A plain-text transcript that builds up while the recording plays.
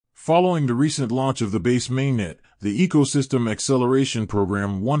Following the recent launch of the base mainnet, the Ecosystem Acceleration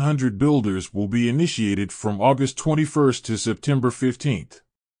Program 100 Builders will be initiated from August 21st to September 15th.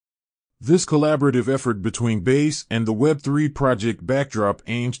 This collaborative effort between Base and the Web3 project Backdrop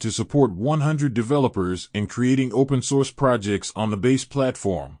aims to support 100 developers in creating open-source projects on the Base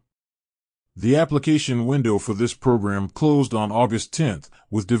platform. The application window for this program closed on August 10th,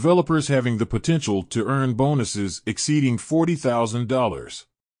 with developers having the potential to earn bonuses exceeding $40,000.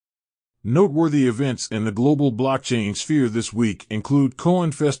 Noteworthy events in the global blockchain sphere this week include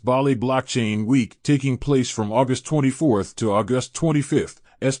CoinFest Bali Blockchain Week taking place from August 24th to August 25th,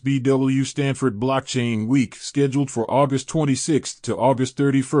 SBW Stanford Blockchain Week scheduled for August 26th to August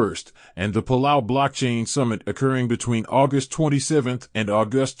 31st, and the Palau Blockchain Summit occurring between August 27th and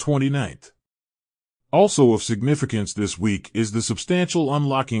August 29th. Also of significance this week is the substantial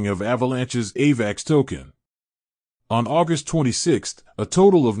unlocking of Avalanche's AVAX token. On August 26th, a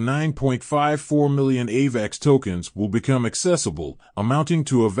total of 9.54 million AVAX tokens will become accessible, amounting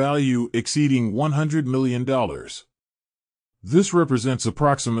to a value exceeding $100 million. This represents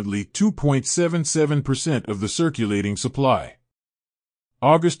approximately 2.77% of the circulating supply.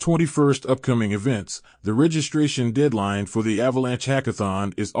 August 21st upcoming events. The registration deadline for the Avalanche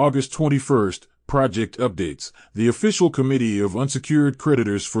Hackathon is August 21st. Project updates. The official committee of unsecured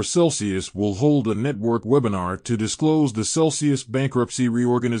creditors for Celsius will hold a network webinar to disclose the Celsius bankruptcy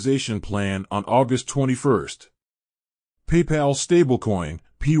reorganization plan on August 21st. PayPal stablecoin,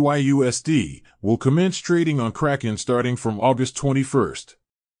 PYUSD, will commence trading on Kraken starting from August 21st.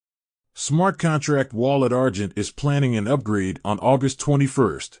 Smart contract wallet Argent is planning an upgrade on August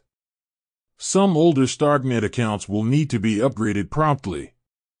 21st. Some older Starknet accounts will need to be upgraded promptly.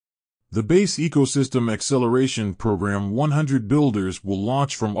 The Base Ecosystem Acceleration Program 100 Builders will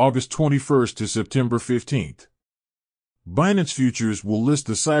launch from August 21st to September 15th. Binance Futures will list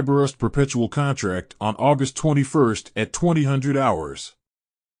the Cyberust perpetual contract on August 21st at 2000 hours.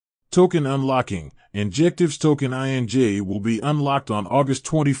 Token unlocking. Injectives token INJ will be unlocked on August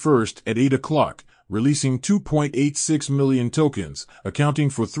 21st at 8 o'clock, releasing 2.86 million tokens, accounting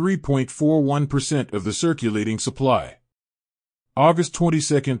for 3.41% of the circulating supply. August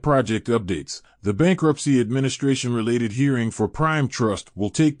 22nd project updates. The bankruptcy administration-related hearing for Prime Trust will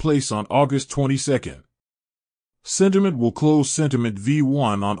take place on August 22nd. Sentiment will close Sentiment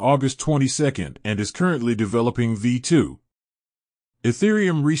V1 on August 22nd and is currently developing V2.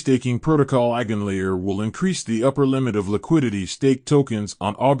 Ethereum restaking protocol EigenLayer will increase the upper limit of liquidity staked tokens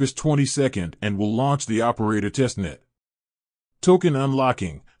on August 22nd and will launch the operator testnet. Token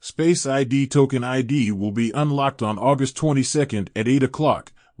unlocking. Space ID token ID will be unlocked on August 22nd at 8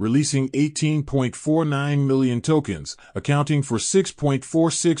 o'clock, releasing 18.49 million tokens, accounting for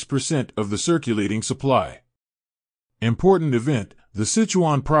 6.46% of the circulating supply. Important event. The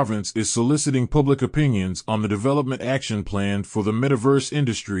Sichuan province is soliciting public opinions on the development action plan for the metaverse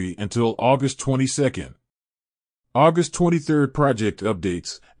industry until August 22nd. August 23rd project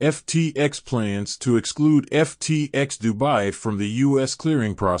updates. FTX plans to exclude FTX Dubai from the U.S.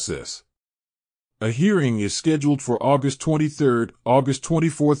 clearing process. A hearing is scheduled for August 23rd, August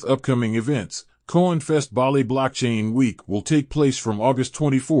 24th upcoming events. CoinFest Bali Blockchain Week will take place from August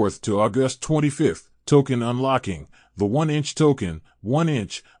 24th to August 25th. Token unlocking. The 1-inch token,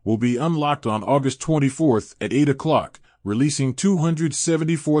 1-inch, will be unlocked on August 24th at 8 o'clock, releasing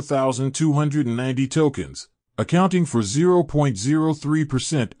 274,290 tokens, accounting for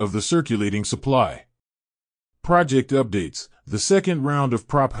 0.03% of the circulating supply. Project updates. The second round of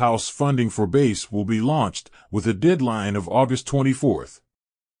Prop House funding for Base will be launched with a deadline of August 24th.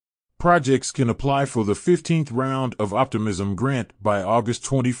 Projects can apply for the 15th round of Optimism grant by August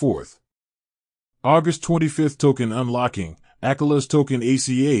 24th. August 25th token unlocking. Akila's token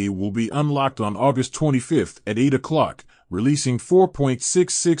ACA will be unlocked on August 25th at 8 o'clock, releasing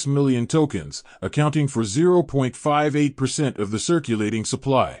 4.66 million tokens, accounting for 0.58% of the circulating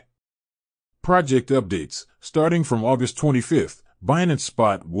supply. Project updates. Starting from August 25th, Binance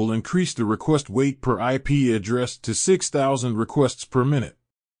Spot will increase the request wait per IP address to 6,000 requests per minute.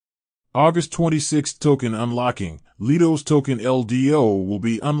 August 26th token unlocking. Lido's token LDO will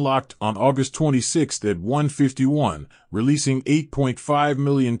be unlocked on August 26th at 1:51, releasing 8.5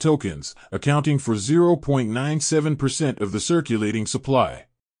 million tokens, accounting for 0.97% of the circulating supply.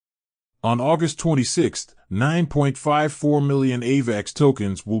 On August 26th, 9.54 million AVAX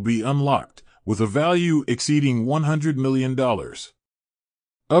tokens will be unlocked, with a value exceeding $100 million.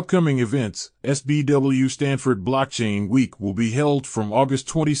 Upcoming events. SBW Stanford Blockchain Week will be held from August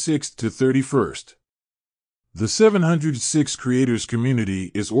 26th to 31st. The 706 Creators community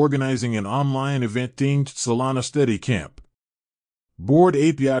is organizing an online event themed Solana Study Camp. Bored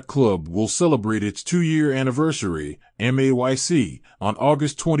Ape Yacht Club will celebrate its 2-year anniversary, MAYC, on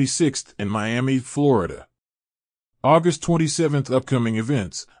August 26th in Miami, Florida. August 27th upcoming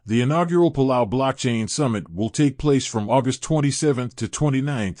events. The inaugural Palau Blockchain Summit will take place from August 27th to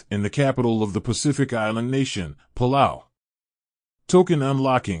 29th in the capital of the Pacific Island nation, Palau. Token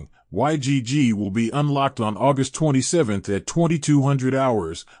unlocking. YGG will be unlocked on August 27th at 2200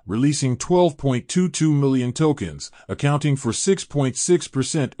 hours, releasing 12.22 million tokens, accounting for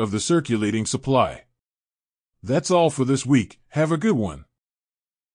 6.6% of the circulating supply. That's all for this week. Have a good one.